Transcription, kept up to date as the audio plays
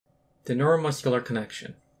The neuromuscular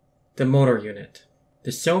connection. The motor unit.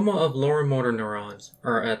 The soma of lower motor neurons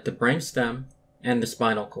are at the brainstem and the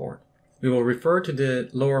spinal cord. We will refer to the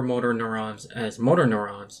lower motor neurons as motor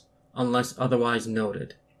neurons unless otherwise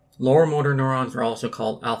noted. Lower motor neurons are also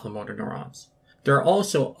called alpha motor neurons. There are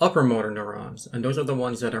also upper motor neurons, and those are the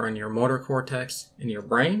ones that are in your motor cortex in your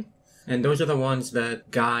brain, and those are the ones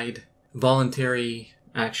that guide voluntary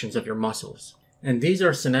actions of your muscles. And these are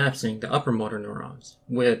synapsing the upper motor neurons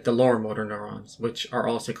with the lower motor neurons, which are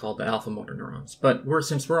also called the alpha motor neurons. But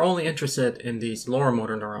since we're only interested in these lower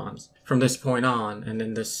motor neurons from this point on, and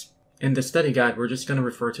in the study guide, we're just going to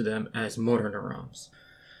refer to them as motor neurons.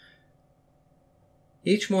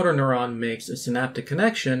 Each motor neuron makes a synaptic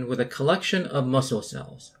connection with a collection of muscle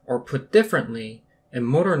cells, or put differently, a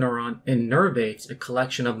motor neuron innervates a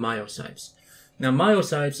collection of myocytes. Now,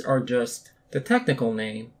 myocytes are just the technical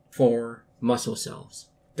name for muscle cells.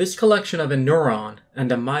 This collection of a neuron and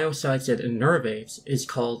the myocytes it innervates is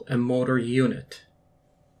called a motor unit.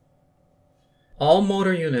 All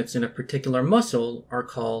motor units in a particular muscle are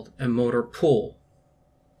called a motor pool.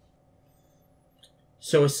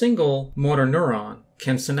 So a single motor neuron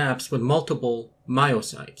can synapse with multiple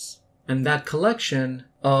myocytes, and that collection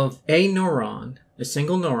of a neuron, a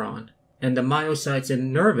single neuron, and the myocytes it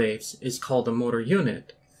innervates is called a motor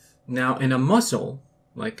unit. Now, in a muscle,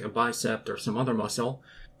 like a bicep or some other muscle,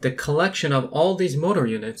 the collection of all these motor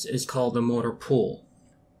units is called a motor pool.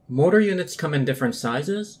 Motor units come in different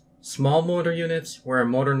sizes. Small motor units, where a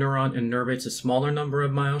motor neuron innervates a smaller number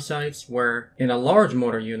of myocytes, where in a large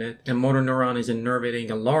motor unit, a motor neuron is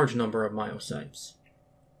innervating a large number of myocytes.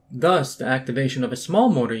 Thus, the activation of a small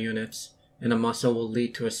motor unit in a muscle will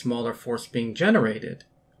lead to a smaller force being generated,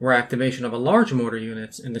 where activation of a large motor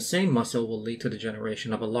unit in the same muscle will lead to the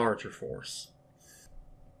generation of a larger force.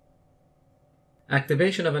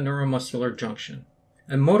 Activation of a neuromuscular junction.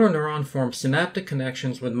 A motor neuron forms synaptic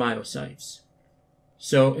connections with myocytes.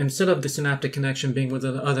 So instead of the synaptic connection being with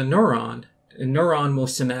the other neuron, a neuron will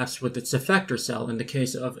synapse with its effector cell. In the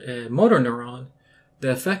case of a motor neuron, the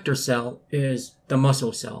effector cell is the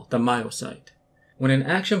muscle cell, the myocyte. When an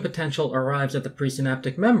action potential arrives at the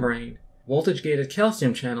presynaptic membrane, voltage-gated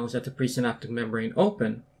calcium channels at the presynaptic membrane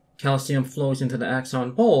open, calcium flows into the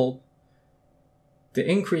axon bulb. The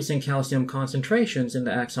increase in calcium concentrations in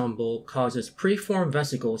the axon bulb causes preformed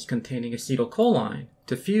vesicles containing acetylcholine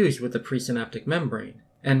to fuse with the presynaptic membrane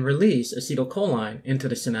and release acetylcholine into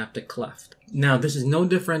the synaptic cleft. Now, this is no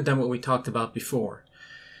different than what we talked about before.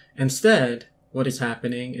 Instead, what is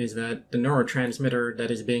happening is that the neurotransmitter that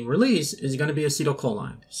is being released is going to be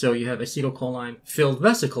acetylcholine. So you have acetylcholine-filled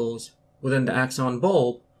vesicles within the axon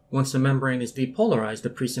bulb. Once the membrane is depolarized, the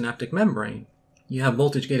presynaptic membrane, you have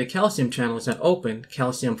voltage-gated calcium channels that open.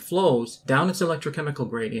 Calcium flows down its electrochemical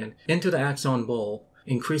gradient into the axon bulb,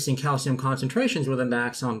 increasing calcium concentrations within the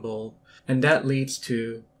axon bulb, and that leads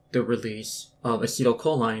to the release of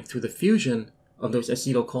acetylcholine through the fusion of those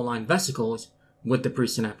acetylcholine vesicles with the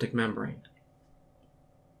presynaptic membrane.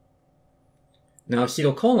 Now,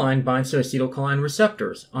 acetylcholine binds to acetylcholine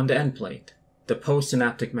receptors on the end plate, the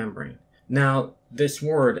postsynaptic membrane. Now, this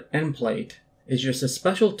word end plate is just a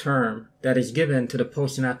special term that is given to the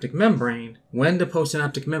postsynaptic membrane when the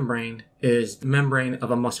postsynaptic membrane is the membrane of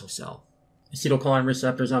a muscle cell. Acetylcholine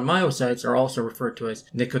receptors on myocytes are also referred to as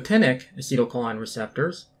nicotinic acetylcholine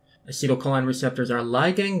receptors. Acetylcholine receptors are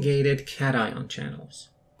ligand-gated cation channels.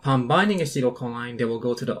 Upon binding acetylcholine, they will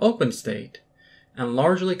go to the open state and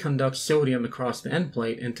largely conduct sodium across the end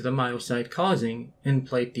plate into the myocyte, causing end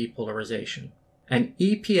plate depolarization. An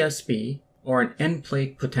EPSP, or an end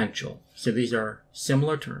plate potential. So these are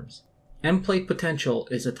similar terms. End plate potential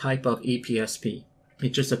is a type of EPSP.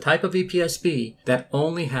 It's just a type of EPSP that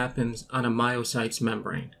only happens on a myocyte's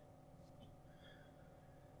membrane.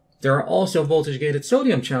 There are also voltage-gated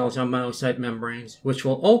sodium channels on myocyte membranes, which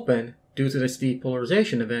will open due to this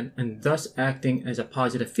depolarization event and thus acting as a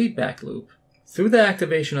positive feedback loop. Through the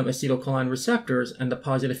activation of acetylcholine receptors and the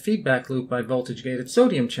positive feedback loop by voltage-gated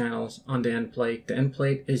sodium channels on the end plate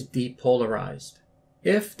is depolarized.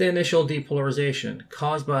 If the initial depolarization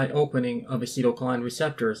caused by opening of acetylcholine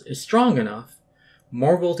receptors is strong enough,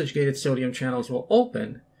 more voltage-gated sodium channels will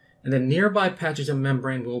open, and the nearby patches of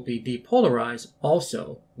membrane will be depolarized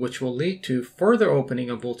also, which will lead to further opening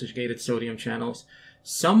of voltage-gated sodium channels,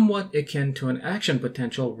 somewhat akin to an action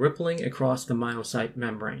potential rippling across the myocyte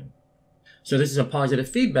membrane. So this is a positive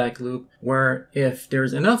feedback loop where if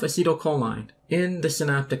there's enough acetylcholine in the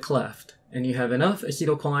synaptic cleft and you have enough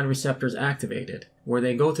acetylcholine receptors activated where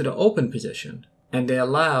they go to the open position and they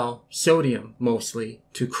allow sodium mostly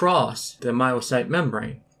to cross the myocyte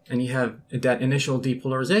membrane, and you have that initial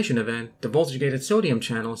depolarization event, the voltage-gated sodium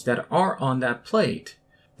channels that are on that plate,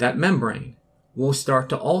 that membrane, will start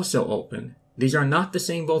to also open. These are not the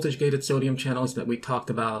same voltage-gated sodium channels that we talked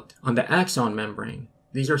about on the axon membrane.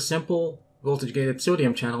 These are simple voltage-gated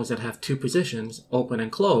sodium channels that have two positions, open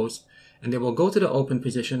and closed, and they will go to the open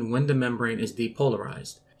position when the membrane is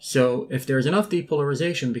depolarized. So if there's enough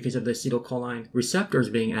depolarization because of the acetylcholine receptors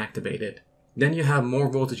being activated, then you have more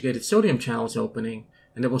voltage-gated sodium channels opening,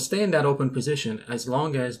 and they will stay in that open position as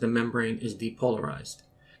long as the membrane is depolarized.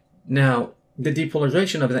 Now, the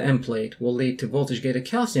depolarization of the end plate will lead to voltage-gated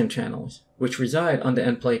calcium channels, which reside on the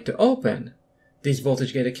end plate to open. These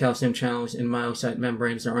voltage-gated calcium channels in myocyte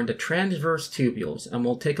membranes are on the transverse tubules, and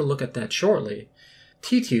we'll take a look at that shortly,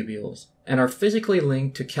 T-tubules, and are physically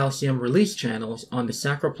linked to calcium release channels on the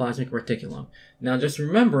sacroplasmic reticulum. Now, just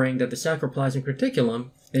remembering that the sacroplasmic reticulum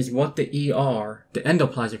is what the ER, the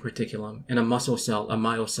endoplasmic reticulum, in a muscle cell, a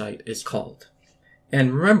myocyte, is called.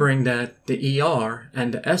 And remembering that the ER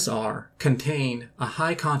and the SR contain a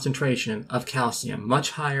high concentration of calcium,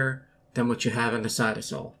 much higher than what you have in the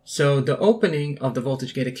cytosol. So the opening of the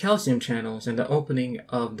voltage-gated calcium channels and the opening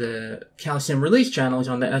of the calcium release channels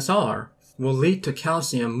on the SR will lead to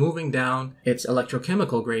calcium moving down its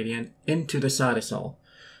electrochemical gradient into the cytosol.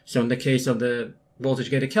 So in the case of the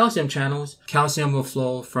voltage-gated calcium channels, calcium will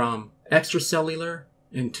flow from extracellular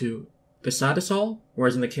into the cytosol,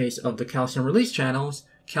 whereas in the case of the calcium release channels,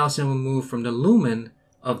 calcium will move from the lumen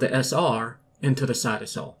of the SR into the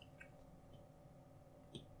cytosol.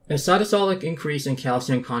 A cytosolic increase in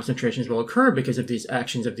calcium concentrations will occur because of these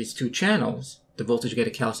actions of these two channels, the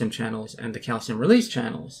voltage-gated calcium channels and the calcium release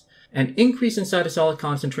channels. An increase in cytosolic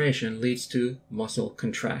concentration leads to muscle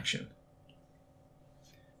contraction.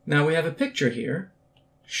 Now we have a picture here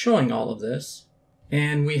showing all of this,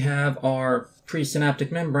 and we have our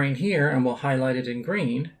presynaptic membrane here, and we'll highlight it in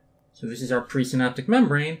green. So this is our presynaptic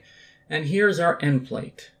membrane, and here's our end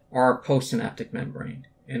plate, our postsynaptic membrane,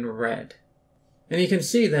 in red. And you can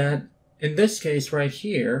see that in this case right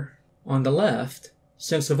here on the left,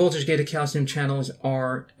 since the voltage-gated calcium channels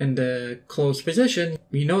are in the closed position,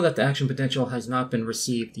 we know that the action potential has not been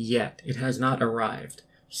received yet. It has not arrived.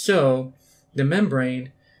 So the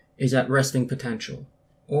membrane is at resting potential.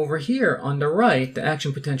 Over here on the right, the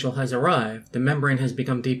action potential has arrived. The membrane has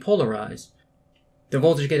become depolarized. The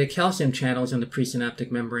voltage-gated calcium channels on the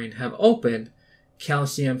presynaptic membrane have opened.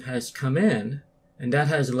 Calcium has come in, and that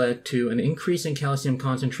has led to an increase in calcium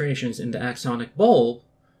concentrations in the axonic bulb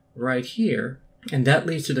right here. And that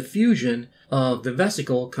leads to the fusion of the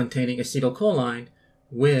vesicle containing acetylcholine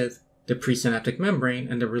with the presynaptic membrane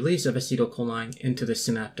and the release of acetylcholine into the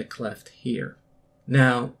synaptic cleft here.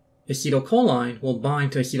 Now, acetylcholine will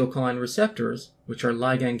bind to acetylcholine receptors, which are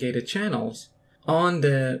ligand-gated channels, on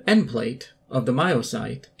the end plate of the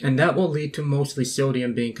myocyte, and that will lead to mostly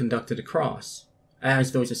sodium being conducted across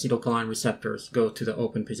as those acetylcholine receptors go to the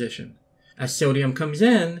open position. As sodium comes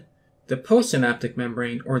in, the postsynaptic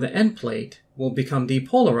membrane, or the end plate, will become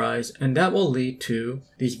depolarized, and that will lead to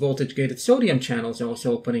these voltage-gated sodium channels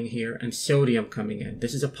also opening here and sodium coming in.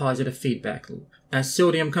 This is a positive feedback loop. As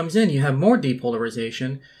sodium comes in, you have more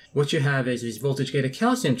depolarization. What you have is these voltage-gated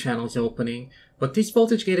calcium channels opening, but these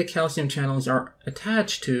voltage-gated calcium channels are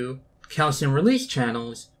attached to calcium release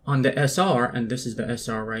channels on the SR, and this is the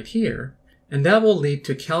SR right here, and that will lead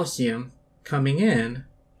to calcium coming in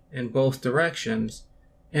both directions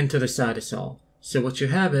into the cytosol. So what you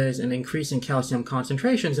have is an increase in calcium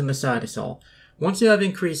concentrations in the cytosol. Once you have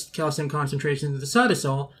increased calcium concentrations in the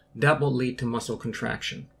cytosol, that will lead to muscle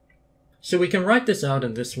contraction. So we can write this out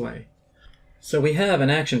in this way. So we have an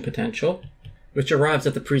action potential, which arrives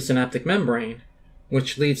at the presynaptic membrane,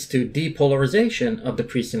 which leads to depolarization of the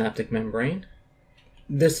presynaptic membrane.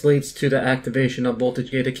 This leads to the activation of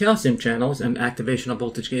voltage-gated calcium channels, and activation of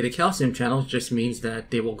voltage-gated calcium channels just means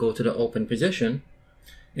that they will go to the open position.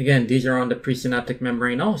 Again, these are on the presynaptic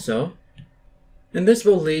membrane also. And this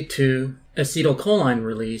will lead to acetylcholine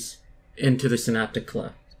release into the synaptic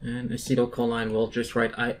cleft. And acetylcholine, will just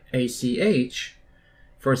write ACH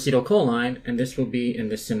for acetylcholine, and this will be in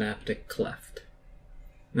the synaptic cleft.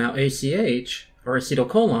 Now ACH, or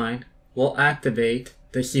acetylcholine, will activate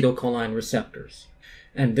the acetylcholine receptors.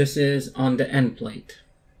 And this is on the end plate,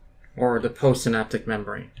 or the postsynaptic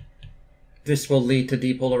membrane. This will lead to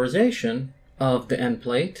depolarization of the end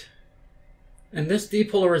plate, and this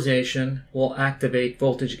depolarization will activate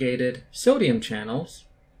voltage-gated sodium channels.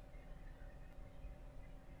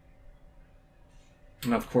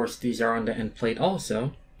 And of course, these are on the end plate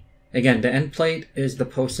also. Again, the end plate is the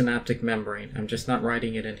postsynaptic membrane. I'm just not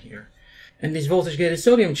writing it in here. And these voltage-gated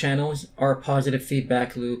sodium channels are a positive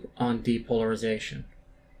feedback loop on depolarization.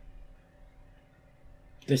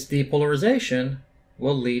 This depolarization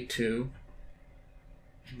will lead to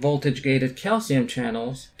voltage-gated calcium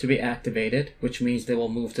channels to be activated, which means they will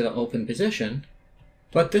move to the open position.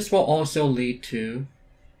 But this will also lead to,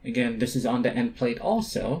 again, this is on the end plate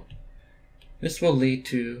also, this will lead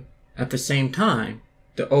to, at the same time,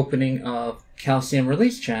 the opening of calcium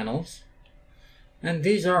release channels, and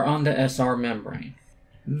these are on the SR membrane.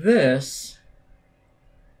 This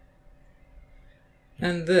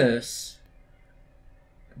and this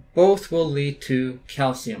both will lead to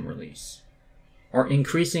calcium release, or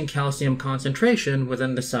increasing calcium concentration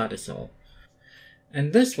within the cytosol.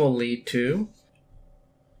 And this will lead to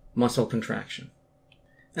muscle contraction.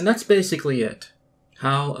 And that's basically it,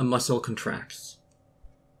 how a muscle contracts.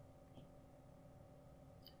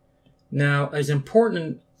 Now, as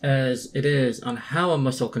important as it is on how a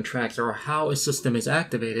muscle contracts or how a system is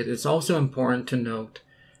activated, it's also important to note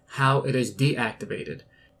how it is deactivated.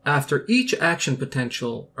 After each action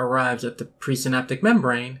potential arrives at the presynaptic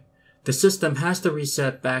membrane, the system has to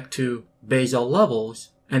reset back to basal levels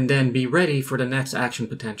and then be ready for the next action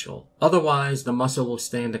potential. Otherwise, the muscle will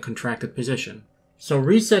stay in the contracted position. So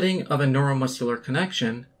resetting of a neuromuscular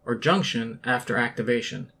connection or junction after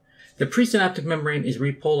activation. The presynaptic membrane is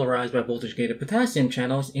repolarized by voltage-gated potassium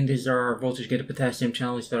channels, and these are voltage-gated potassium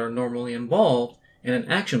channels that are normally involved in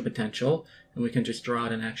an action potential. And we can just draw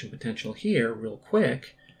out an action potential here real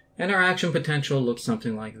quick. And our action potential looks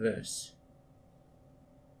something like this.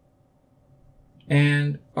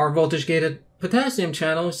 And our voltage-gated potassium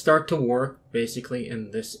channels start to work basically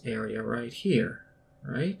in this area right here,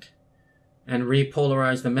 right? And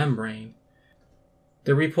repolarize the membrane.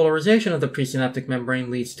 The repolarization of the presynaptic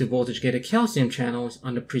membrane leads to voltage-gated calcium channels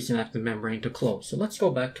on the presynaptic membrane to close. So let's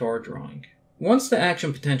go back to our drawing. Once the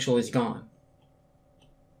action potential is gone,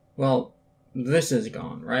 well, this is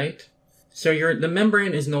gone, right? So the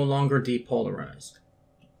membrane is no longer depolarized.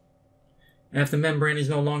 And if the membrane is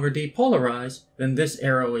no longer depolarized, then this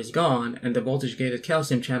arrow is gone and the voltage-gated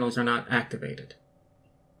calcium channels are not activated.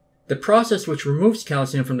 The process which removes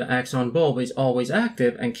calcium from the axon bulb is always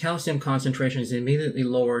active, and calcium concentration is immediately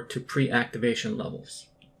lowered to pre-activation levels.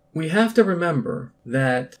 We have to remember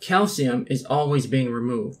that calcium is always being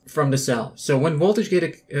removed from the cell. So when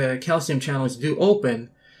voltage-gated calcium channels do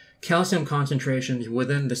open, calcium concentrations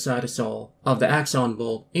within the cytosol of the axon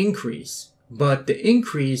bulb increase. But the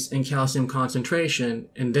increase in calcium concentration,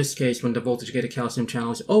 in this case when the voltage-gated calcium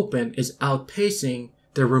channels open, is outpacing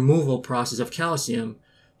the removal process of calcium.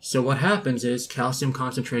 So what happens is calcium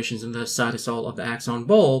concentrations in the cytosol of the axon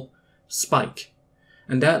bulb spike.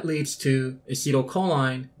 And that leads to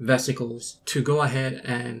acetylcholine vesicles to go ahead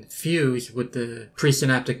and fuse with the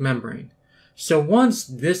presynaptic membrane. So once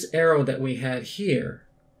this arrow that we had here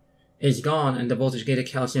is gone and the voltage-gated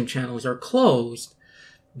calcium channels are closed,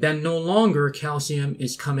 then no longer calcium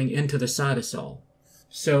is coming into the cytosol.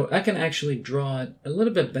 So I can actually draw it a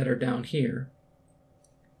little bit better down here.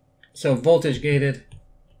 So voltage-gated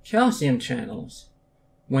calcium channels,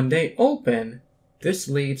 when they open, this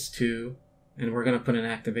leads to, and we're going to put an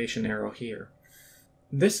activation arrow here,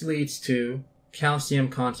 this leads to calcium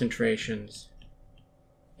concentrations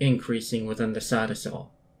increasing within the cytosol.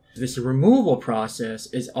 This removal process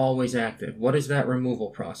is always active. What is that removal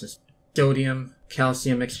process?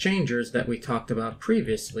 Sodium-calcium exchangers that we talked about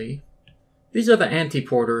previously. These are the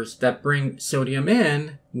antiporters that bring sodium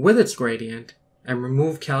in with its gradient and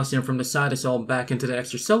remove calcium from the cytosol back into the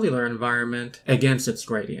extracellular environment against its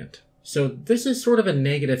gradient. So this is sort of a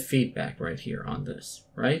negative feedback right here on this,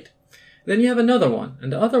 right? Then you have another one,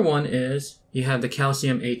 and the other one is you have the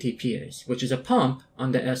calcium ATPase, which is a pump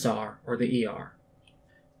on the SR or the ER.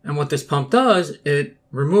 And what this pump does, it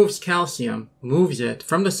removes calcium, moves it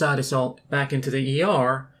from the cytosol back into the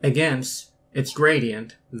ER against its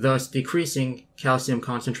gradient, thus decreasing calcium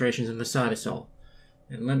concentrations in the cytosol.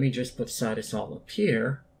 And let me just put cytosol up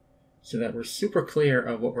here so that we're super clear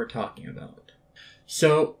of what we're talking about.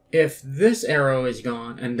 So if this arrow is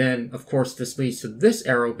gone, and then of course this leads to this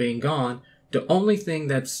arrow being gone, the only thing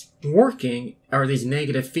that's working are these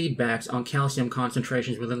negative feedbacks on calcium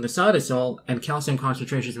concentrations within the cytosol, and calcium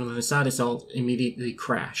concentrations within the cytosol immediately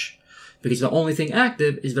crash. Because the only thing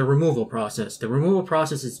active is the removal process. The removal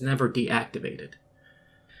process is never deactivated.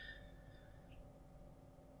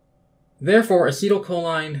 Therefore,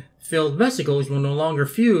 acetylcholine-filled vesicles will no longer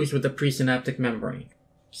fuse with the presynaptic membrane.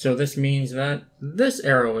 So this means that this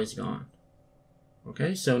arrow is gone.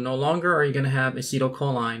 Okay, so no longer are you going to have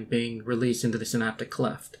acetylcholine being released into the synaptic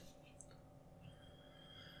cleft.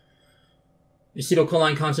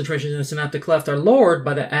 Acetylcholine concentrations in the synaptic cleft are lowered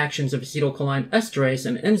by the actions of acetylcholine esterase,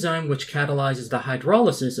 an enzyme which catalyzes the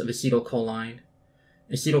hydrolysis of acetylcholine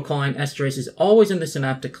acetylcholine esterase is always in the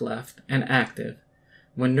synaptic cleft and active.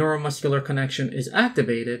 When neuromuscular connection is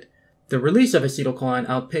activated, the release of acetylcholine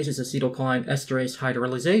outpaces acetylcholine esterase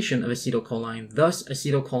hydrolyzation of acetylcholine, thus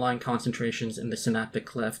acetylcholine concentrations in the synaptic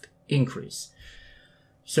cleft increase.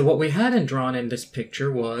 So what we hadn't drawn in this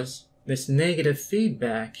picture was this negative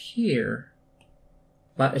feedback here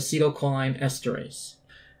by acetylcholine esterase.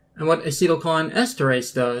 And what acetylcholine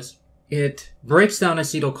esterase does, it breaks down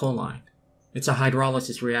acetylcholine. It's a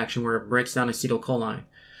hydrolysis reaction where it breaks down acetylcholine.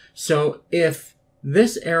 So if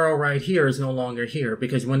this arrow right here is no longer here,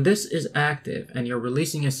 because when this is active and you're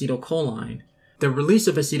releasing acetylcholine, the release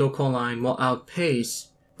of acetylcholine will outpace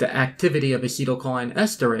the activity of acetylcholine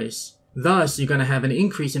esterase. Thus, you're going to have an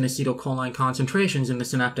increase in acetylcholine concentrations in the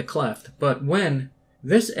synaptic cleft. But when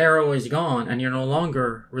this arrow is gone and you're no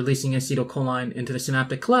longer releasing acetylcholine into the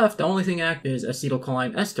synaptic cleft, the only thing active is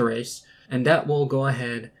acetylcholine esterase, and that will go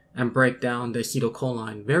ahead and break down the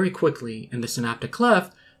acetylcholine very quickly in the synaptic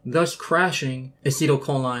cleft, thus crashing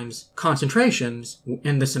acetylcholine's concentrations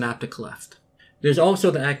in the synaptic cleft. There's also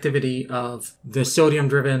the activity of the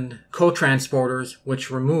sodium-driven cotransporters, which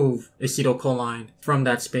remove acetylcholine from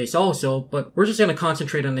that space also, but we're just going to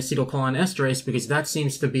concentrate on acetylcholine esterase because that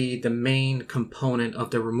seems to be the main component of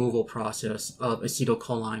the removal process of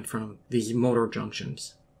acetylcholine from these motor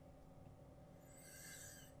junctions.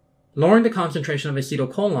 Lowering the concentration of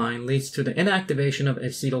acetylcholine leads to the inactivation of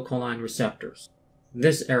acetylcholine receptors.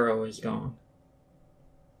 This arrow is gone,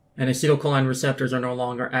 and acetylcholine receptors are no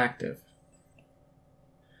longer active.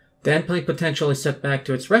 The endpoint potential is set back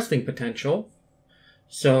to its resting potential.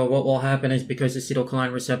 So what will happen is because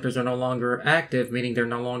acetylcholine receptors are no longer active, meaning they're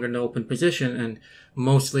no longer in an open position, and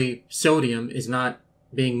mostly sodium is not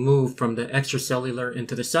being moved from the extracellular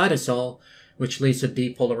into the cytosol, which leads to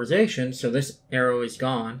depolarization. So this arrow is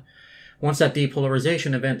gone. Once that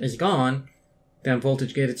depolarization event is gone, then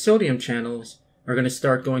voltage-gated sodium channels are going to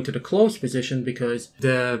start going to the closed position because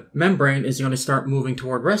the membrane is going to start moving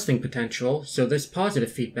toward resting potential, so this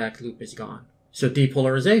positive feedback loop is gone. So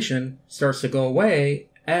depolarization starts to go away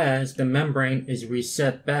as the membrane is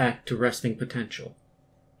reset back to resting potential.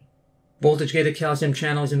 Voltage-gated calcium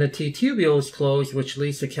channels in the T-tubules close, which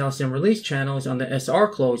leads to calcium release channels on the SR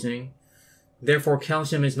closing. Therefore,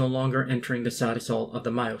 calcium is no longer entering the cytosol of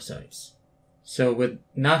the myocytes. So with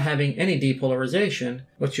not having any depolarization,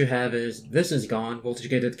 what you have is this is gone,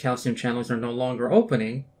 voltage-gated calcium channels are no longer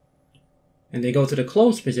opening, and they go to the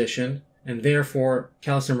closed position, and therefore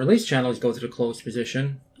calcium release channels go to the closed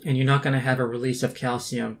position, and you're not going to have a release of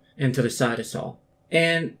calcium into the cytosol.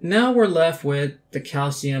 And now we're left with the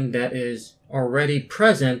calcium that is already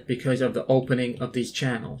present because of the opening of these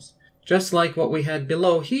channels. Just like what we had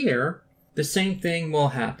below here, the same thing will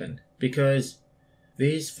happen because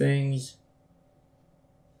these things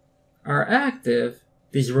are active,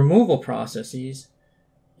 these removal processes.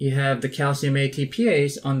 You have the calcium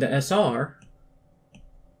ATPase on the SR,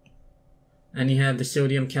 and you have the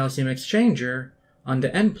sodium calcium exchanger on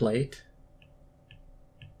the end plate.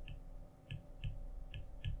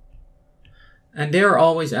 And they are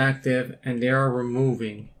always active, and they are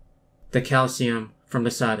removing the calcium from the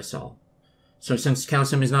cytosol. So since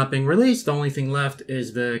calcium is not being released, the only thing left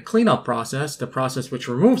is the cleanup process, the process which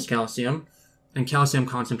removes calcium, and calcium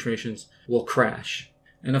concentrations will crash.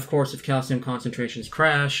 And of course, if calcium concentrations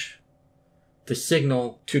crash, the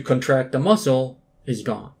signal to contract the muscle is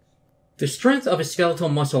gone. The strength of a skeletal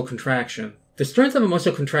muscle contraction. The strength of a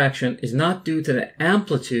muscle contraction is not due to the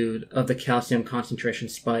amplitude of the calcium concentration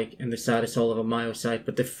spike in the cytosol of a myocyte,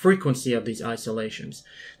 but the frequency of these isolations.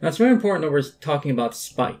 Now, it's very important that we're talking about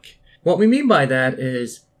spike. What we mean by that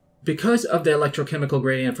is because of the electrochemical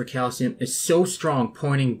gradient for calcium is so strong,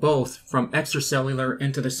 pointing both from extracellular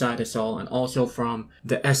into the cytosol and also from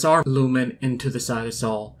the SR lumen into the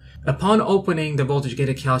cytosol. Upon opening the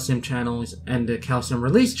voltage-gated calcium channels and the calcium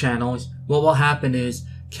release channels, what will happen is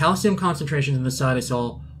calcium concentrations in the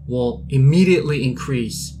cytosol will immediately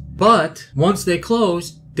increase. But once they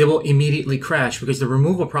close, they will immediately crash because the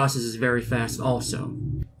removal process is very fast also.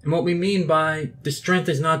 And what we mean by the strength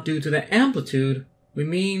is not due to the amplitude, we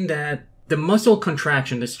mean that the muscle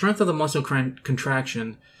contraction, the strength of the muscle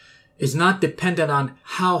contraction is not dependent on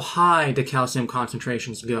how high the calcium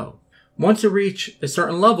concentrations go. Once you reach a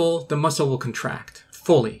certain level, the muscle will contract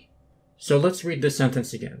fully. So let's read this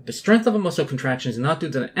sentence again. The strength of a muscle contraction is not due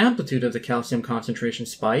to the amplitude of the calcium concentration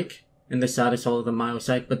spike in the cytosol of the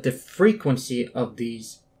myocyte, but the frequency of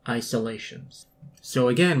these isolations. So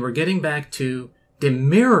again, we're getting back to the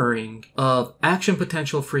mirroring of action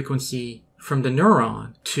potential frequency from the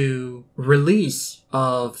neuron to release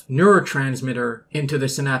of neurotransmitter into the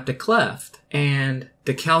synaptic cleft and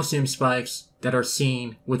the calcium spikes that are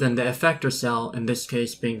seen within the effector cell, in this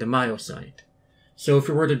case being the myocyte. So if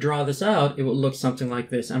we were to draw this out, it would look something like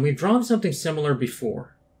this. And we've drawn something similar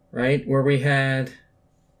before, right? Where we had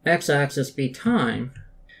x-axis be time,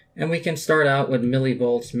 and we can start out with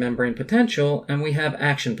millivolts membrane potential, and we have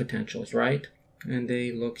action potentials, right? And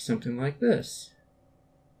they look something like this.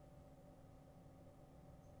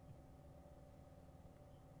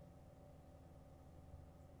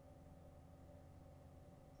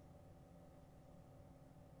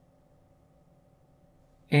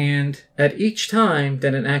 And at each time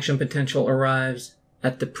that an action potential arrives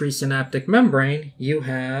at the presynaptic membrane, you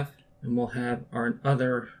have, and we'll have our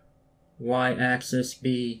other y-axis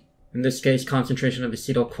be, in this case, concentration of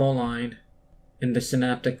acetylcholine in the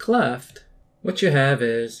synaptic cleft. What you have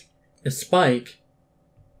is a spike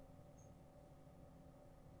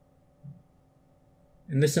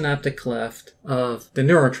in the synaptic cleft of the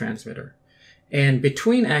neurotransmitter. And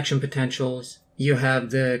between action potentials, you have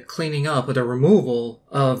the cleaning up or the removal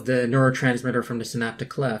of the neurotransmitter from the synaptic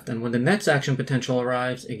cleft. And when the next action potential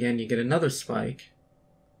arrives, again, you get another spike.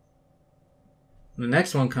 When the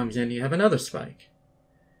next one comes in, you have another spike.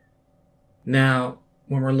 Now,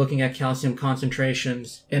 when we're looking at calcium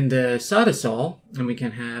concentrations in the cytosol, and we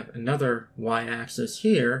can have another y-axis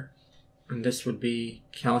here, and this would be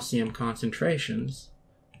calcium concentrations,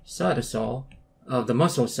 cytosol of the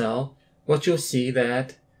muscle cell, what you'll see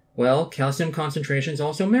that, well, calcium concentrations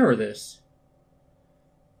also mirror this.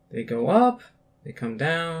 They go up, they come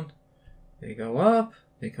down, they go up,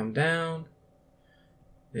 they come down,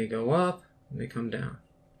 they go up, and they come down.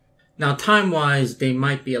 Now, time-wise, they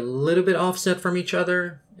might be a little bit offset from each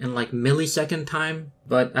other in like millisecond time,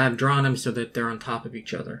 but I've drawn them so that they're on top of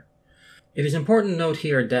each other. It is important to note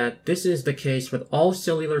here that this is the case with all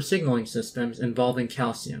cellular signaling systems involving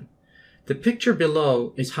calcium. The picture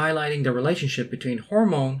below is highlighting the relationship between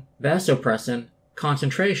hormone, vasopressin,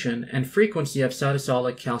 concentration, and frequency of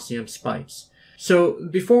cytosolic calcium spikes. So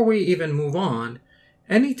before we even move on,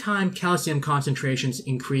 anytime calcium concentrations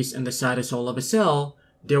increase in the cytosol of a cell,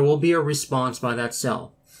 there will be a response by that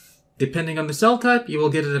cell. Depending on the cell type, you will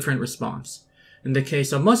get a different response. In the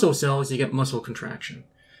case of muscle cells, you get muscle contraction.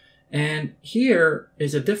 And here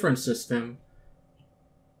is a different system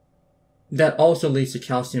that also leads to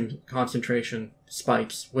calcium concentration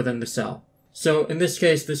spikes within the cell. So in this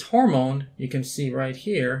case, this hormone, you can see right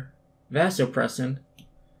here, vasopressin,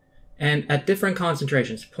 and at different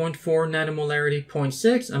concentrations, 0.4 nanomolarity,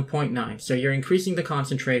 0.6, and 0.9. So you're increasing the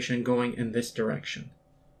concentration going in this direction.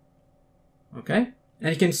 Okay?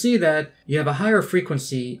 And you can see that you have a higher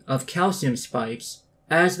frequency of calcium spikes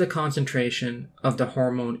as the concentration of the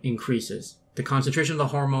hormone increases. The concentration of the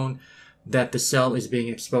hormone that the cell is being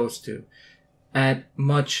exposed to. At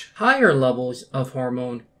much higher levels of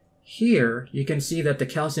hormone here, you can see that the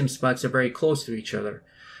calcium spikes are very close to each other.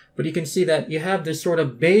 But you can see that you have this sort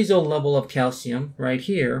of basal level of calcium right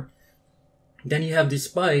here. Then you have these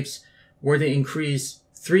spikes where they increase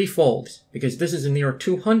threefold, because this is a near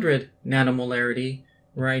 200 nanomolarity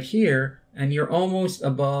right here, and you're almost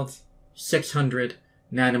above 600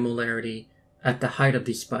 nanomolarity at the height of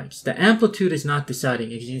these spikes. The amplitude is not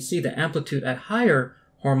deciding. As you can see, the amplitude at higher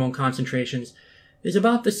hormone concentrations is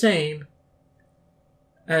about the same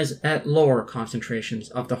as at lower concentrations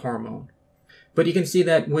of the hormone. But you can see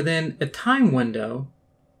that within a time window,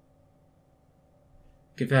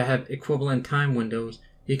 if I have equivalent time windows,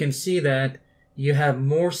 you can see that you have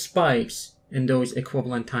more spikes in those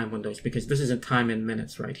equivalent time windows, because this is a time in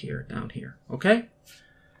minutes right here, down here, okay?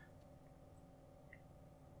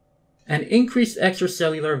 An increased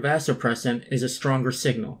extracellular vasopressin is a stronger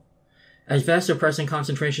signal. As vasopressin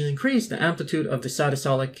concentrations increase, the amplitude of the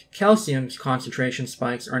cytosolic calcium concentration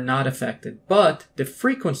spikes are not affected, but the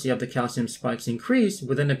frequency of the calcium spikes increase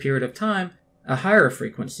within a period of time, a higher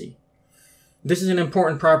frequency. This is an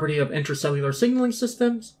important property of intracellular signaling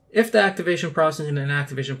systems. If the activation process and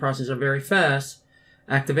inactivation process are very fast,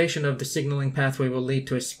 activation of the signaling pathway will lead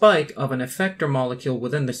to a spike of an effector molecule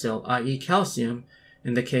within the cell, i.e. calcium,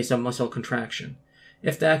 in the case of muscle contraction.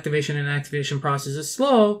 If the activation and inactivation process is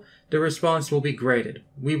slow, the response will be graded.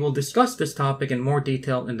 We will discuss this topic in more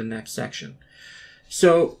detail in the next section.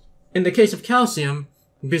 So, in the case of calcium,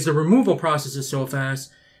 because the removal process is so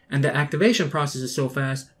fast and the activation process is so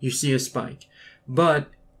fast, you see a spike. But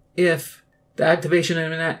if the activation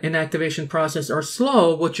and inactivation process are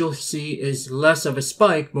slow, what you'll see is less of a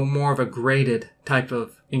spike, but more of a graded type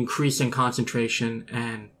of increase in concentration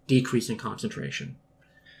and decrease in concentration.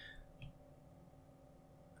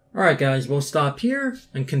 Alright guys, we'll stop here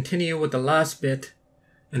and continue with the last bit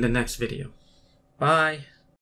in the next video. Bye.